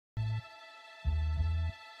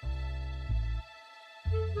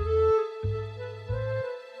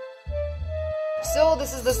So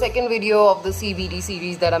this is the second video of the CBT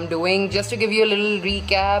series that I'm doing. Just to give you a little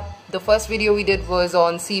recap, the first video we did was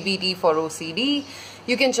on CBT for OCD.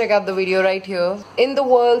 You can check out the video right here. In the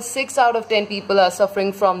world, 6 out of 10 people are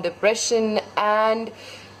suffering from depression, and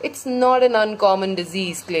it's not an uncommon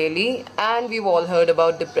disease clearly, and we've all heard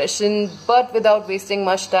about depression. But without wasting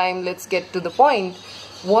much time, let's get to the point.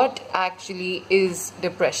 What actually is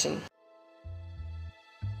depression?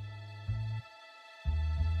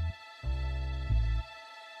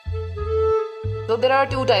 So there are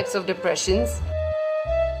two types of depressions.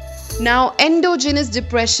 Now, endogenous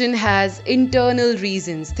depression has internal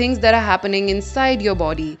reasons, things that are happening inside your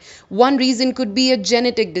body. One reason could be a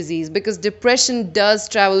genetic disease, because depression does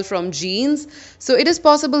travel from genes. So it is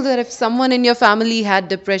possible that if someone in your family had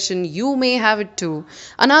depression, you may have it too.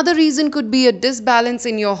 Another reason could be a disbalance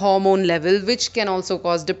in your hormone level, which can also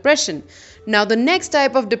cause depression. Now, the next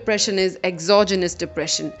type of depression is exogenous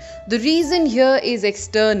depression. The reason here is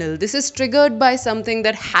external. This is triggered by something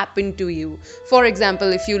that happened to you. For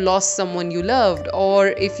example, if you lost someone you loved, or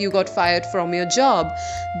if you got fired from your job,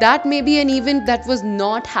 that may be an event that was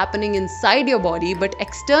not happening inside your body but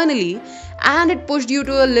externally, and it pushed you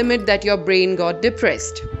to a limit that your brain got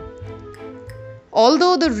depressed.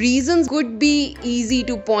 Although the reasons could be easy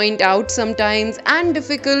to point out sometimes and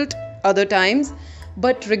difficult other times,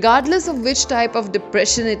 but regardless of which type of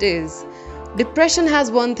depression it is, depression has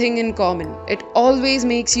one thing in common. It always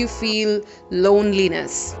makes you feel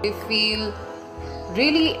loneliness. They feel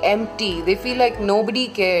really empty. They feel like nobody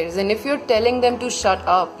cares. And if you're telling them to shut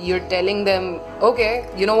up, you're telling them, okay,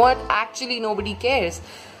 you know what? Actually, nobody cares.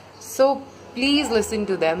 So please listen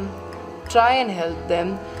to them. Try and help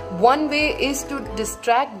them. One way is to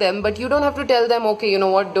distract them, but you don't have to tell them, okay, you know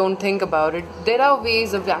what, don't think about it. There are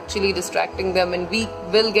ways of actually distracting them, and we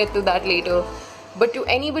will get to that later. But to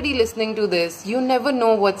anybody listening to this, you never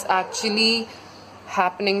know what's actually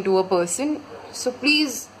happening to a person. So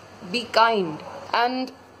please be kind.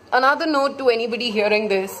 And another note to anybody hearing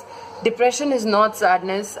this, depression is not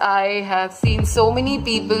sadness. I have seen so many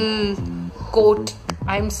people quote,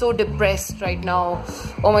 I'm so depressed right now.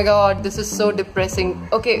 Oh my god, this is so depressing.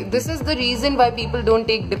 Okay, this is the reason why people don't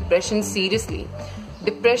take depression seriously.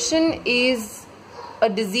 Depression is a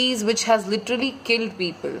disease which has literally killed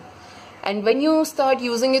people. And when you start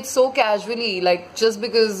using it so casually, like just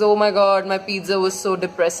because, oh my god, my pizza was so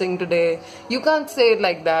depressing today, you can't say it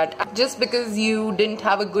like that. Just because you didn't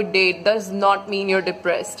have a good day does not mean you're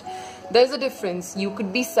depressed. There's a difference. You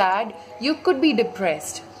could be sad, you could be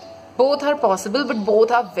depressed. Both are possible, but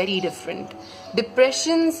both are very different.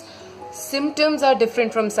 Depression's symptoms are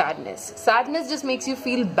different from sadness. Sadness just makes you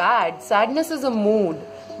feel bad. Sadness is a mood.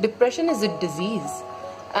 Depression is a disease.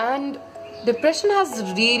 And depression has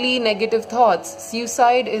really negative thoughts.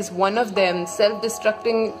 Suicide is one of them.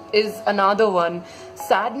 Self-destructing is another one.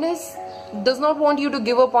 Sadness does not want you to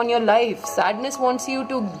give up on your life. Sadness wants you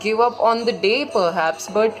to give up on the day perhaps,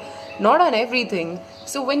 but not on everything.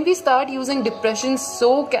 So when we start using depression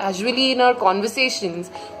so casually in our conversations,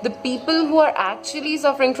 the people who are actually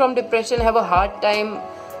suffering from depression have a hard time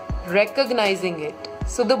recognizing it.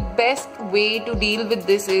 So the best way to deal with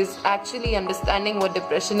this is actually understanding what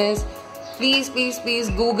depression is. Please, please, please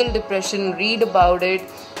Google depression, read about it,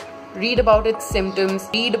 read about its symptoms,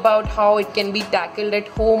 read about how it can be tackled at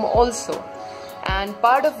home also. And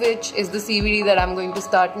part of which is the CBT that I'm going to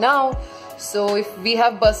start now. So if we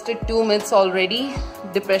have busted 2 myths already,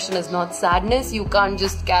 depression is not sadness. You can't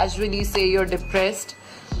just casually say you're depressed,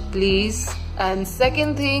 please. And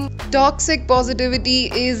second thing, toxic positivity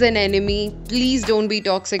is an enemy. Please don't be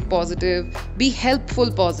toxic positive. Be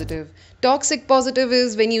helpful positive. Toxic positive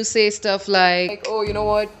is when you say stuff like, oh, you know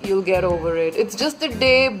what, you'll get over it. It's just a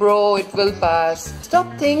day, bro, it will pass.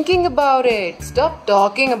 Stop thinking about it. Stop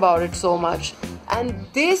talking about it so much. And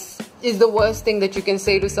this is the worst thing that you can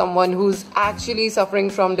say to someone who's actually suffering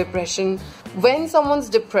from depression. When someone's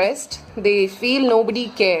depressed, they feel nobody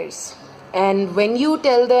cares. And when you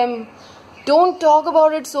tell them, don't talk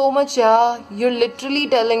about it so much, yeah, you're literally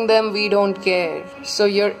telling them we don't care. So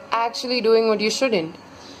you're actually doing what you shouldn't.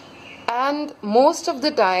 And most of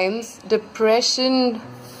the times, depression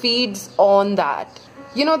feeds on that.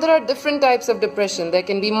 You know, there are different types of depression. There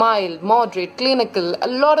can be mild, moderate, clinical, a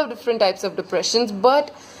lot of different types of depressions,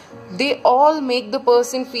 but they all make the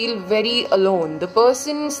person feel very alone. The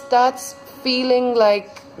person starts feeling like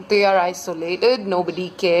they are isolated, nobody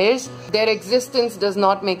cares, their existence does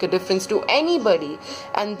not make a difference to anybody,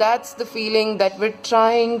 and that's the feeling that we're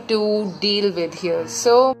trying to deal with here.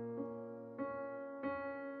 So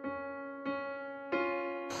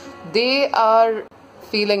they are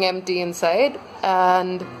feeling empty inside,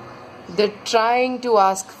 and They're trying to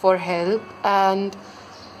ask for help, and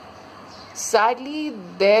sadly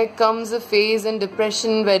there comes a phase in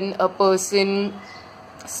depression when a person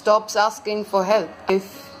stops asking for help.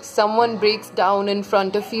 If someone breaks down in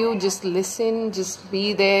front of you, just listen, just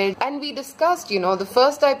be there. And we discussed, the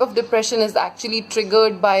first type of depression is actually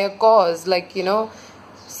triggered by a cause, like,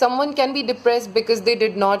 someone can be depressed because they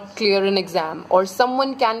did not clear an exam, or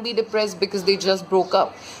someone can be depressed because they just broke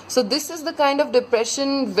up. So this is the kind of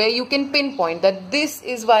depression where you can pinpoint that this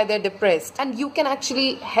is why they're depressed, and you can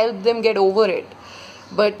actually help them get over it.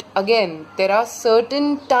 But again, there are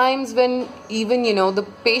certain times when even, the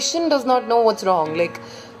patient does not know what's wrong. Like,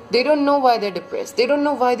 they don't know why they're depressed. They don't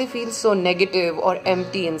know why they feel so negative or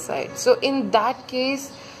empty inside. So in that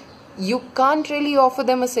case, you can't really offer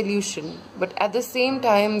them a solution. But at the same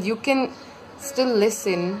time, you can still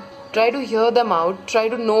listen, try to hear them out, try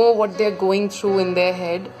to know what they're going through in their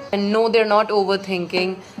head, and know they're not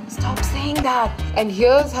overthinking. Stop saying that. And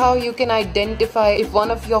here's how you can identify if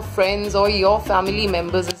one of your friends or your family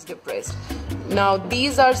members is depressed. Now,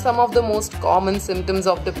 these are some of the most common symptoms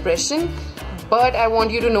of depression. But I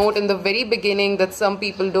want you to note in the very beginning that some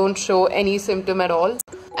people don't show any symptom at all.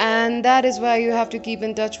 And that is why you have to keep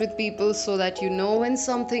in touch with people so that you know when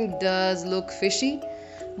something does look fishy.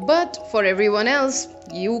 But for everyone else,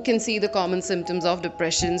 you can see the common symptoms of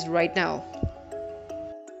depressions right now.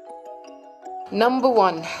 Number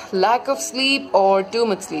 1, lack of sleep or too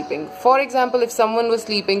much sleeping. For example, if someone was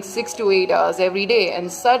sleeping 6 to 8 hours every day and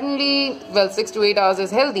suddenly, 6 to 8 hours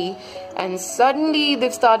is healthy, and suddenly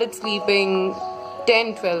they've started sleeping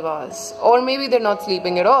 10, 12 hours, or maybe they're not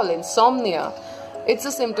sleeping at all, insomnia, it's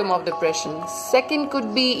a symptom of depression. Second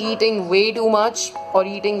could be eating way too much or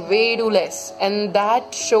eating way too less, and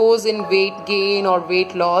that shows in weight gain or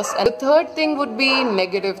weight loss. And the third thing would be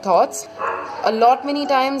negative thoughts. Many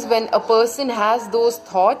times when a person has those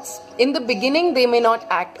thoughts, in the beginning they may not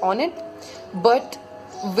act on it, but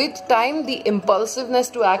with time the impulsiveness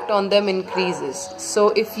to act on them increases. So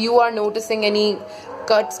if you are noticing any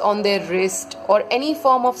cuts on their wrist or any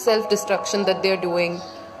form of self-destruction that they're doing,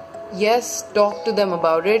 yes, talk to them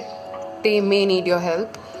about it. They may need your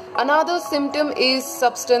help. Another symptom is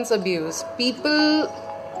substance abuse. People,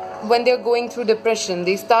 when they're going through depression,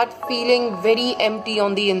 they start feeling very empty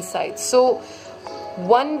on the inside. So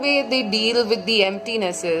one way they deal with the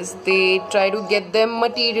emptiness is they try to get them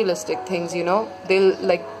materialistic things, They'll,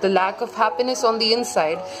 like the lack of happiness on the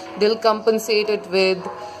inside, they'll compensate it with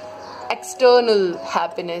external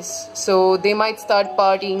happiness. So they might start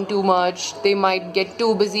partying too much, they might get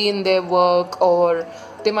too busy in their work, or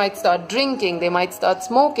they might start drinking, they might start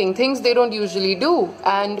smoking, things they don't usually do.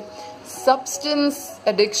 And substance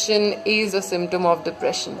addiction is a symptom of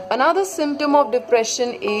depression. Another symptom of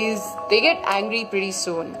depression is they get angry pretty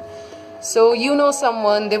soon. So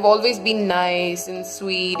someone, they've always been nice and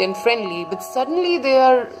sweet and friendly, but suddenly they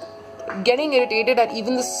are getting irritated at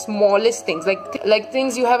even the smallest things, like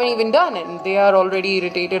things you haven't even done, and they are already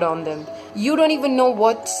irritated on them. You don't even know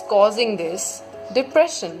what's causing this.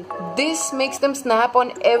 Depression. This makes them snap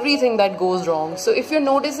on everything that goes wrong. So if you're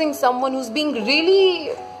noticing someone who's being really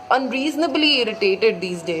unreasonably irritated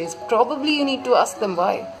these days, probably you need to ask them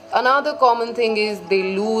why. Another common thing is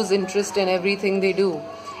they lose interest in everything they do.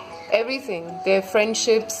 Everything. Their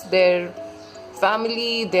friendships, their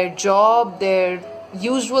family, their job, their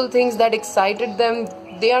usual things that excited them,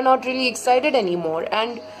 they are not really excited anymore.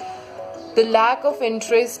 And the lack of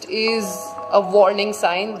interest is a warning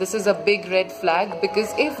sign. This is a big red flag,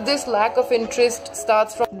 because if this lack of interest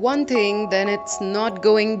starts from one thing, then it's not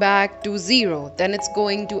going back to zero. Then it's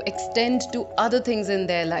going to extend to other things in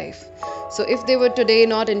their life. So if they were today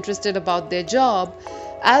not interested about their job,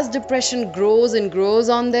 as depression grows and grows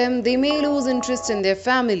on them, they may lose interest in their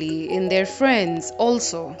family, in their friends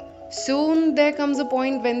also. Soon there comes a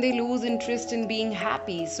point when they lose interest in being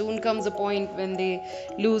happy. Soon comes a point when they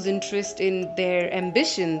lose interest in their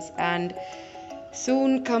ambitions. And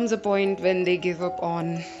soon comes a point when they give up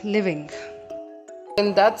on living.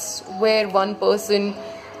 And that's where one person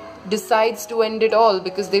decides to end it all,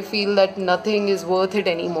 because they feel that nothing is worth it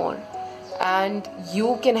anymore. And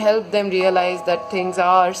you can help them realize that things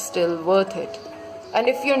are still worth it. And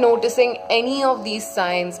if you're noticing any of these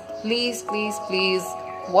signs, please, please, please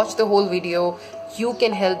watch the whole video. You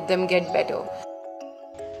can help them get better.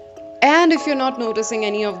 And if you're not noticing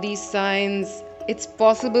any of these signs, it's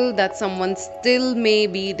possible that someone still may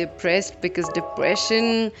be depressed, because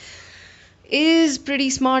depression is pretty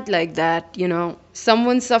smart like that,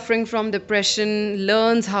 Someone suffering from depression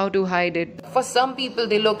learns how to hide it. For some people,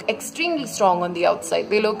 they look extremely strong on the outside.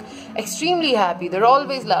 They look extremely happy. They're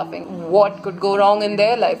always laughing. What could go wrong in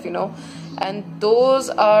their life, And those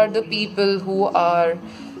are the people who are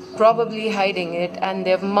probably hiding it, and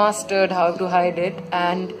they've mastered how to hide it.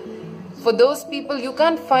 And for those people, you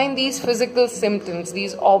can't find these physical symptoms,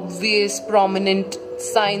 these obvious prominent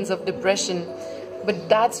signs of depression, but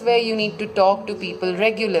that's where you need to talk to people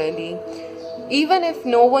regularly. Even if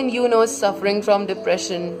no one you know is suffering from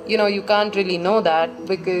depression, you can't really know that,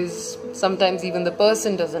 because sometimes even the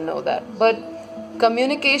person doesn't know that. But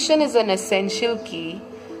communication is an essential key,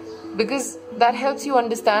 because that helps you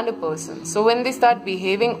understand a person. So when they start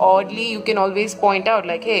behaving oddly, you can always point out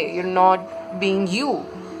like, hey, you're not being you.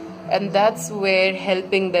 And that's where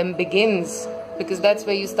helping them begins, because that's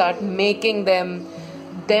where you start making them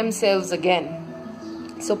themselves again.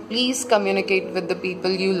 So please communicate with the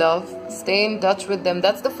people you love. Stay in touch with them.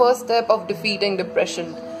 That's the first step of defeating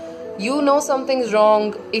depression. You know something's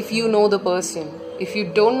wrong if you know the person. If you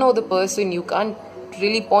don't know the person, you can't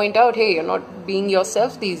really point out, hey, you're not being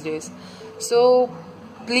yourself these days. So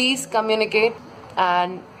please communicate.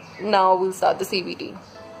 And now we'll start the CBT.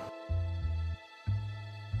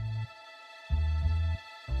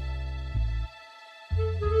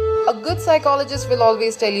 A good psychologist will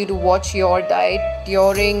always tell you to watch your diet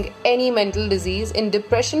during any mental disease. In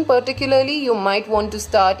depression particularly, you might want to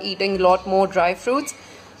start eating a lot more dry fruits.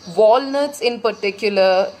 Walnuts in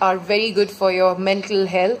particular are very good for your mental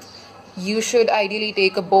health. You should ideally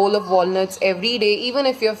take a bowl of walnuts every day. Even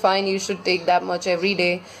if you're fine, you should take that much every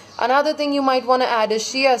day. Another thing you might want to add is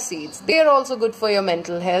chia seeds. They are also good for your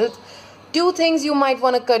mental health. 2 things you might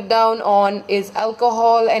want to cut down on is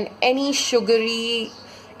alcohol and any sugary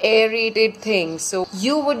aerated things. So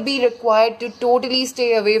you would be required to totally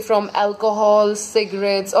stay away from alcohol,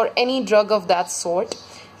 cigarettes, or any drug of that sort.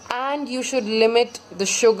 And you should limit the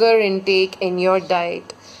sugar intake in your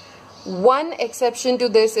diet. One exception to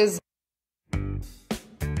this is,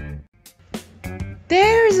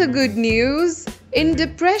 there's a good news. In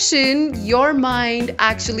depression, your mind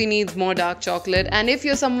actually needs more dark chocolate. And if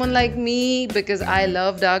you're someone like me, because I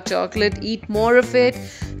love dark chocolate, eat more of it.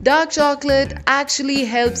 Dark chocolate actually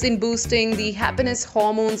helps in boosting the happiness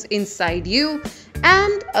hormones inside you.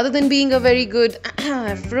 And other than being a very good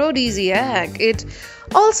aphrodisiac, it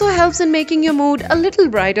also helps in making your mood a little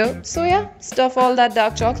brighter. So yeah, stuff all that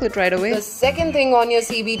dark chocolate right away. The second thing on your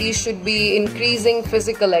CBT should be increasing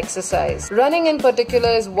physical exercise. Running in particular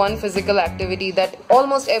is one physical activity that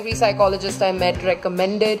almost every psychologist I met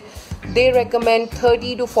recommended. They recommend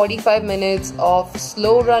 30 to 45 minutes of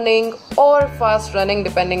slow running or fast running,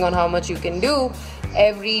 depending on how much you can do,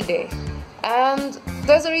 every day. And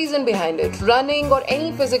there's a reason behind it. Running or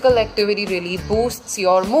any physical activity really boosts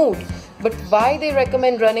your mood. But why they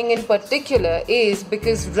recommend running in particular is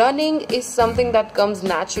because running is something that comes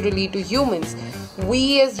naturally to humans.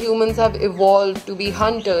 We as humans have evolved to be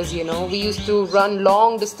hunters, We used to run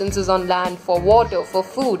long distances on land for water, for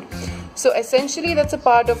food. So essentially that's a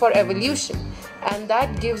part of our evolution, and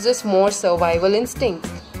that gives us more survival instincts.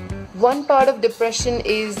 One part of depression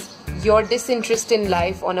is your disinterest in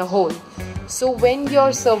life on a whole. So when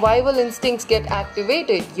your survival instincts get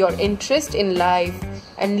activated, your interest in life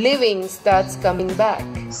and living starts coming back.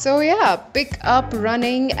 So yeah, pick up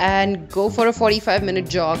running and go for a 45-minute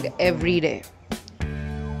jog every day.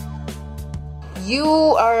 You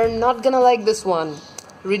are not gonna like this one.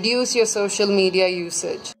 Reduce your social media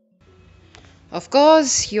usage. Of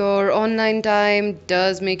course, your online time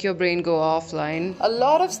does make your brain go offline. A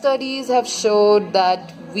lot of studies have showed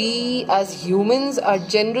that we as humans are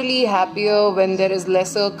generally happier when there is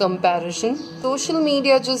lesser comparison. Social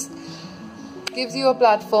media just gives you a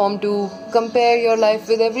platform to compare your life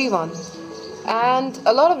with everyone. And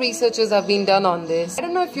a lot of researches have been done on this. I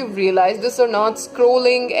don't know if you've realized this or not,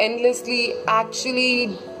 scrolling endlessly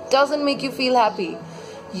actually doesn't make you feel happy.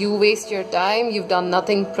 You waste your time, you've done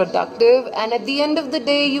nothing productive, and at the end of the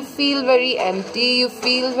day, you feel very empty, you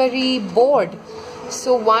feel very bored.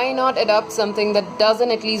 So why not adopt something that doesn't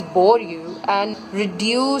at least bore you and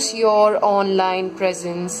reduce your online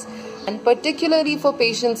presence? And particularly for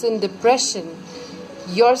patients in depression,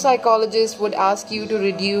 your psychologist would ask you to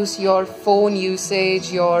reduce your phone usage,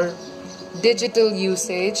 your digital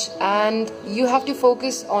usage, and you have to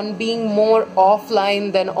focus on being more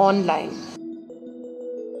offline than online.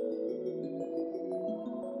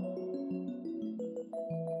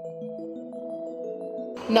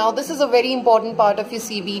 Now, this is a very important part of your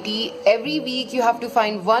CBT. Every week you have to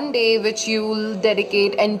find one day which you'll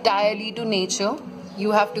dedicate entirely to nature.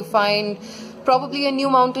 You have to find probably a new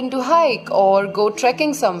mountain to hike or go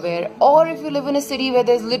trekking somewhere. Or if you live in a city where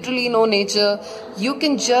there's literally no nature, you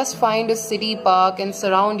can just find a city park and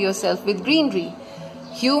surround yourself with greenery.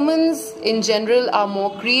 Humans in general are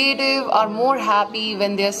more creative, are more happy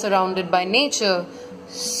when they are surrounded by nature.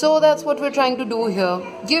 So that's what we're trying to do here.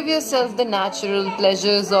 Give yourself the natural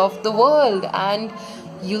pleasures of the world and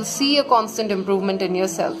you'll see a constant improvement in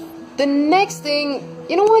yourself. The next thing,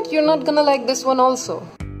 you know what, you're not gonna like this one also.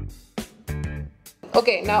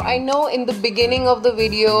 Okay, now I know in the beginning of the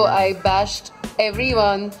video I bashed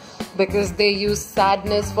everyone because they use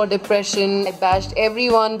sadness for depression. I bashed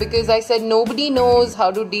everyone because I said nobody knows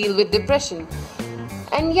how to deal with depression.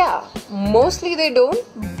 And yeah, mostly they don't,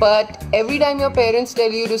 but every time your parents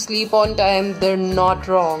tell you to sleep on time, they're not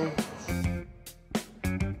wrong.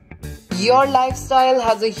 Your lifestyle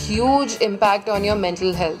has a huge impact on your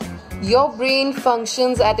mental health. Your brain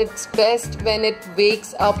functions at its best when it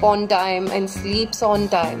wakes up on time and sleeps on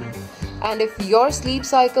time. And if your sleep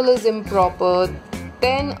cycle is improper,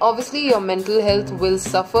 then obviously your mental health will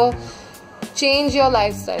suffer. Change your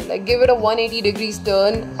lifestyle, like give it a 180 degrees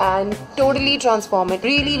turn and totally transform it.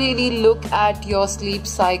 Really look at your sleep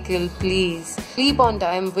cycle, please. Sleep on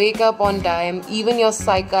time, wake up on time. Even your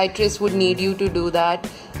psychiatrist would need you to do that.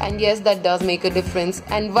 And yes, that does make a difference.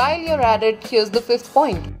 And while you're at it, here's the fifth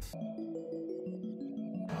point.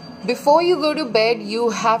 Before you go to bed, you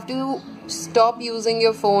have to stop using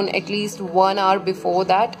your phone at least 1 hour before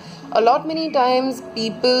that. Many times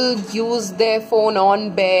people use their phone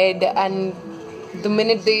on bed and the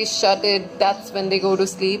minute they shut it, that's when they go to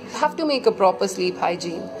sleep. You have to make a proper sleep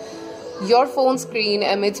hygiene. Your phone screen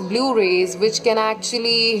emits blue rays which can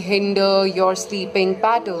actually hinder your sleeping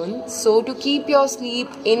pattern. So to keep your sleep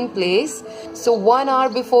in place, so 1 hour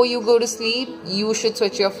before you go to sleep, you should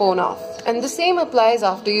switch your phone off. And the same applies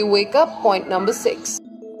after you wake up, point number 6.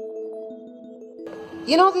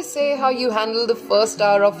 You know, they say how you handle the first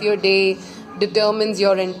hour of your day determines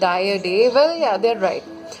your entire day. Well, yeah, they're right.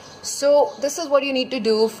 So this is what you need to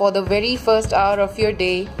do for the very first hour of your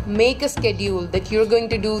day. Make a schedule that you're going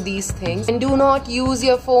to do these things and do not use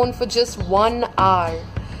your phone for just 1 hour.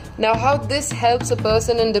 Now, how this helps a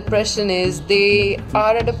person in depression is they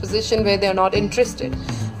are at a position where they're not interested.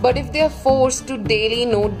 But if they're forced to daily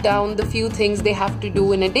note down the few things they have to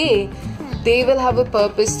do in a day, they will have a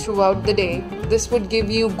purpose throughout the day. This would give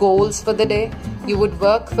you goals for the day. You would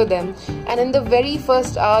work for them. And in the very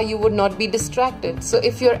first hour, you would not be distracted. So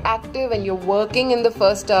if you're active and you're working in the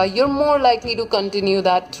first hour, you're more likely to continue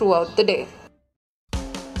that throughout the day.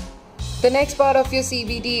 The next part of your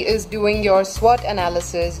CBT is doing your SWOT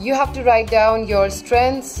analysis. You have to write down your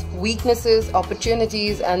strengths, weaknesses,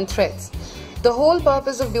 opportunities, and threats. The whole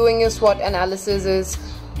purpose of doing your SWOT analysis is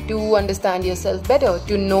to understand yourself better,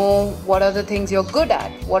 to know what are the things you're good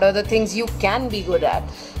at, what are the things you can be good at,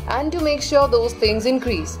 and to make sure those things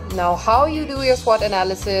increase. Now, how you do your SWOT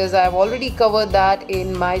analysis, I've already covered that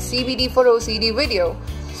in my CBT for OCD video,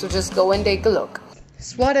 so just go and take a look.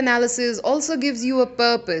 SWOT analysis also gives you a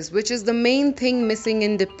purpose, which is the main thing missing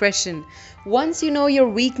in depression. Once you know your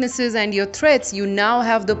weaknesses and your threats, you now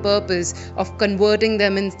have the purpose of converting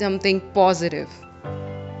them in something positive.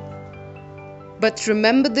 But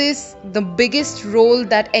remember this, the biggest role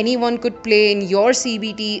that anyone could play in your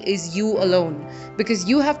CBT is you alone. Because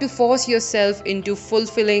you have to force yourself into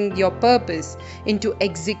fulfilling your purpose, into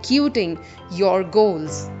executing your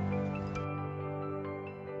goals.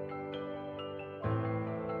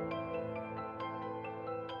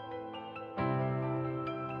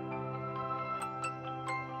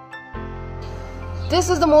 This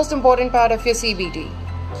is the most important part of your CBT.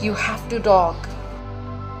 You have to talk.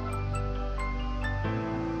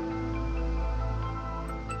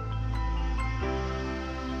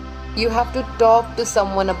 You have to talk to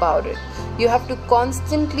someone about it. You have to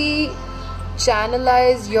constantly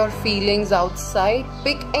channelize your feelings outside.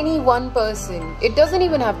 Pick any one person. It doesn't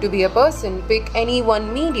even have to be a person. Pick any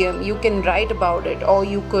one medium. You can write about it, or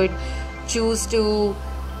you could choose to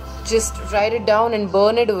just write it down and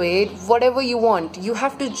burn it away. Whatever you want. You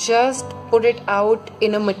have to just put it out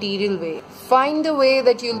in a material way. Find the way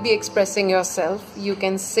that you'll be expressing yourself. You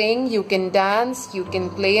can sing, you can dance, you can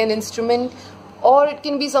play an instrument, or it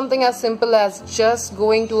can be something as simple as just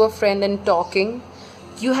going to a friend and talking.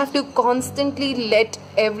 You have to constantly let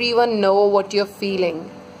everyone know what you're feeling.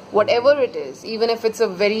 Whatever it is, even if it's a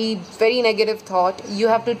very negative thought, you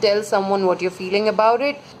have to tell someone what you're feeling about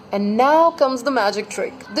it. And now comes the magic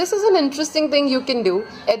trick. This is an interesting thing you can do.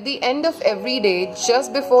 At the end of every day,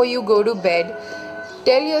 just before you go to bed,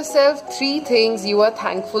 tell yourself 3 things you are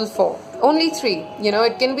thankful for. Only 3. You know,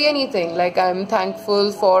 it can be anything, like I'm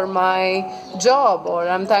thankful for my job, or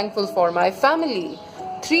I'm thankful for my family.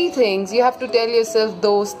 3 things. You have to tell yourself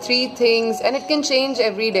those 3 things, and it can change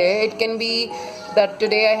every day. It can be that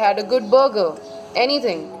today I had a good burger.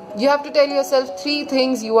 Anything. You have to tell yourself 3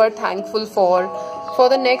 things you are thankful for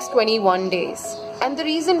the next 21 days. And the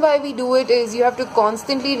reason why we do it is you have to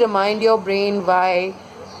constantly remind your brain why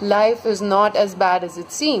life is not as bad as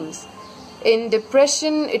it seems. In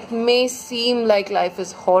depression, it may seem like life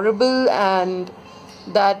is horrible and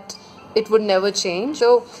that it would never change.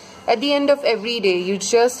 So at the end of every day, you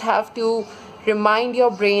just have to remind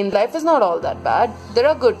your brain life is not all that bad. There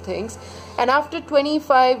are good things. And after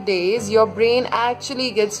 25 days, your brain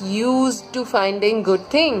actually gets used to finding good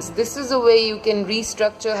things. This is a way you can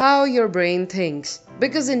restructure how your brain thinks.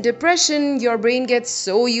 Because in depression, your brain gets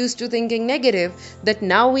so used to thinking negative that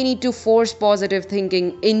now we need to force positive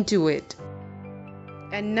thinking into it.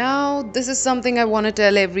 And now, this is something I want to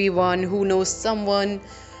tell everyone who knows someone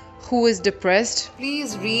who is depressed.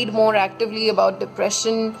 Please read more actively about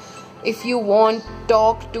depression. If you want,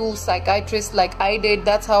 talk to psychiatrists like I did.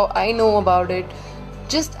 That's how I know about it.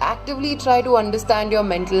 Just actively try to understand your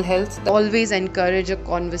mental health. Always encourage a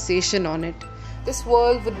conversation on it. This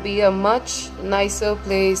world would be a much nicer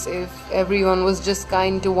place if everyone was just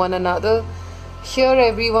kind to one another. Hear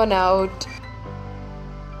everyone out.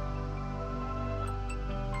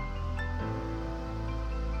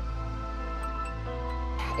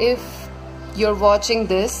 If you're watching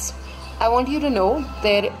this, I want you to know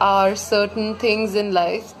there are certain things in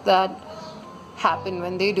life that happen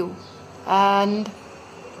when they do. And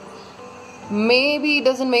maybe it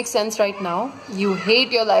doesn't make sense right now. You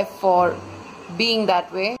hate your life for being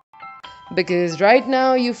that way. Because right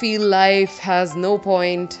now you feel life has no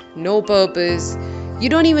point, no purpose. You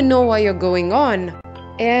don't even know why you're going on.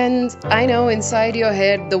 And I know inside your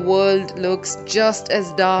head the world looks just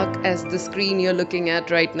as dark as the screen you're looking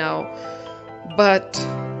at right now. But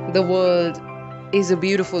the world is a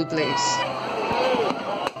beautiful place.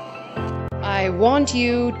 I want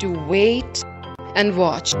you to wait and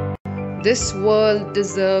watch. This world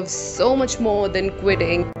deserves so much more than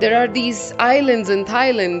quitting. There are these islands in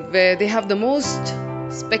Thailand where they have the most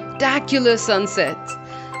spectacular sunsets.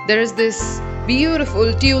 There is this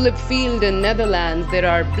beautiful tulip field in Netherlands. There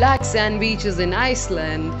are black sand beaches in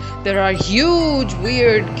Iceland. There are huge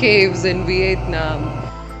weird caves in Vietnam.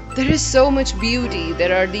 There is so much beauty.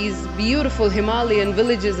 There are these beautiful Himalayan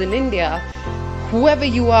villages in India. Whoever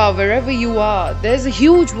you are, wherever you are, there's a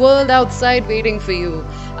huge world outside waiting for you.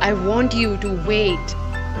 I want you to wait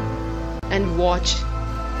and watch.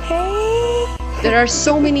 Hey! There are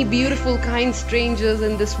so many beautiful, kind strangers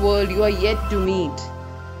in this world you are yet to meet.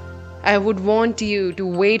 I would want you to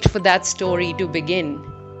wait for that story to begin.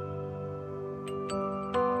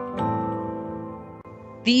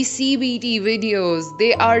 These CBT videos,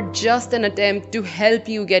 they are just an attempt to help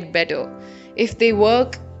you get better. If they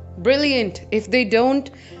work, brilliant. If they don't,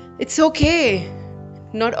 it's okay.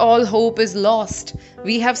 Not all hope is lost.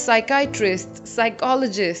 We have psychiatrists,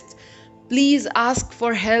 psychologists. Please ask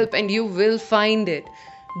for help and you will find it.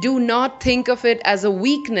 Do not think of it as a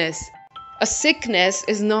weakness. A sickness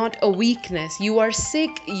is not a weakness. You are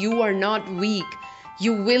sick, you are not weak.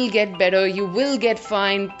 You will get better, you will get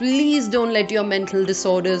fine. Please don't let your mental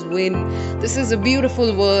disorders win. This is a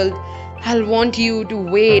beautiful world. I'll want you to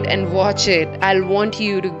wait and watch it. I'll want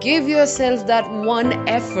you to give yourself that one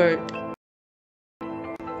effort.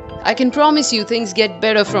 I can promise you things get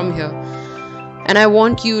better from here. And I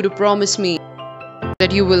want you to promise me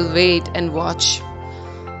that you will wait and watch.